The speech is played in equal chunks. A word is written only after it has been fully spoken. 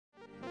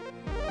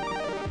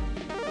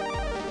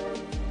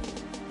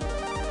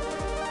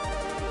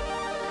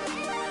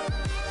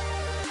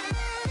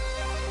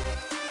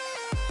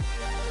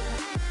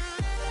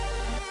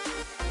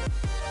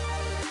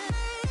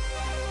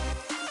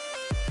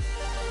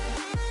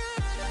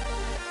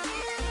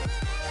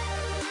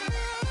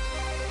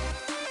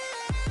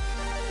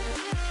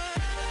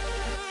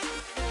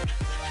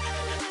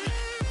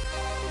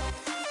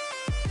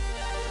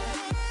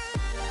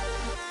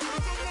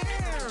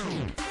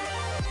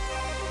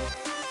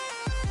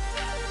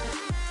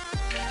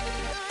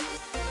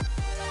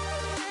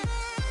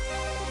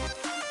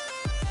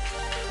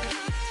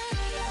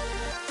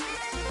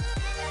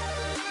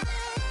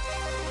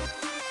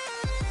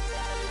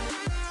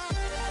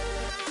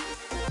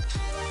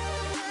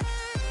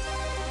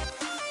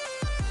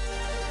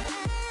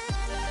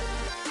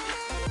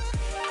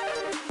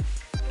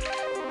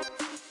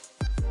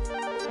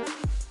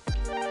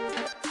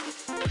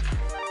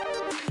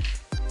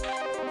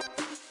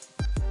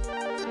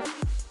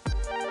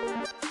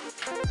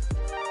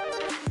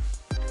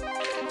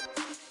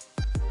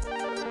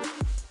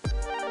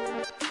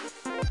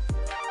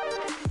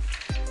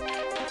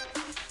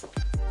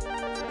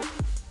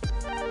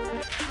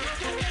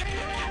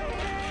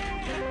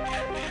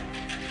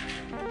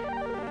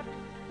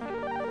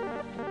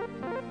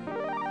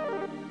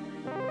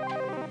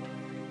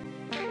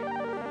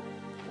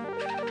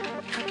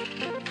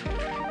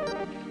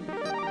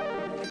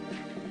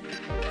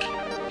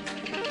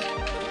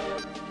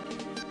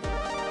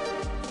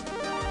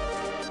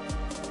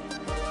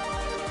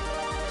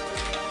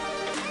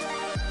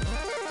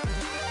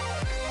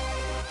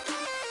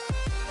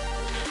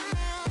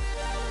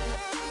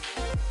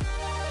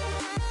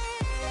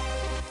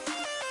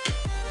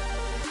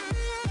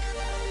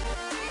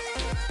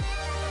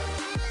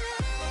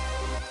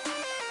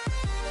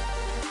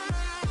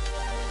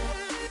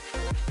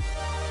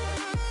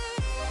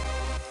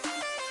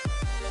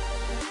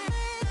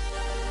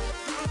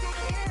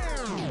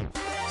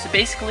So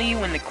basically,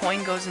 when the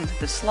coin goes into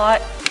the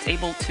slot, it's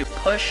able to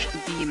push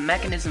the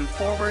mechanism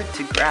forward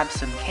to grab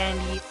some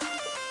candy.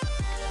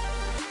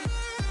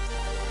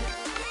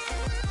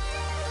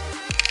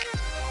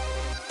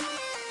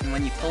 And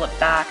when you pull it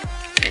back,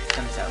 it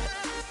comes out.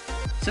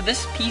 So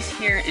this piece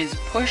here is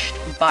pushed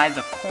by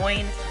the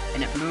coin,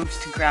 and it moves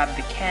to grab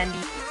the candy,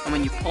 and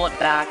when you pull it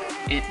back,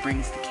 it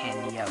brings the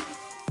candy out.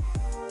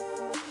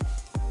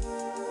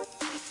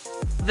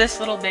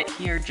 This little bit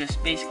here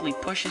just basically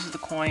pushes the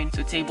coin,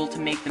 so it's able to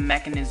make the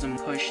mechanism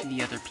push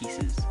the other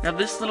pieces. Now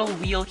this little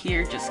wheel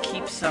here just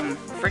keeps some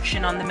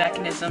friction on the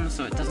mechanism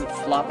so it doesn't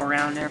flop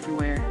around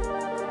everywhere.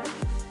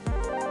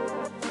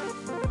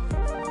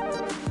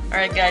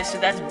 Alright guys, so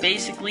that's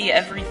basically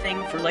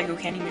everything for LEGO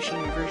Candy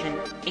Machine version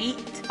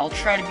 8. I'll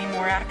try to be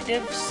more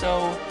active,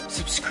 so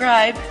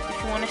subscribe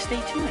if you want to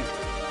stay tuned.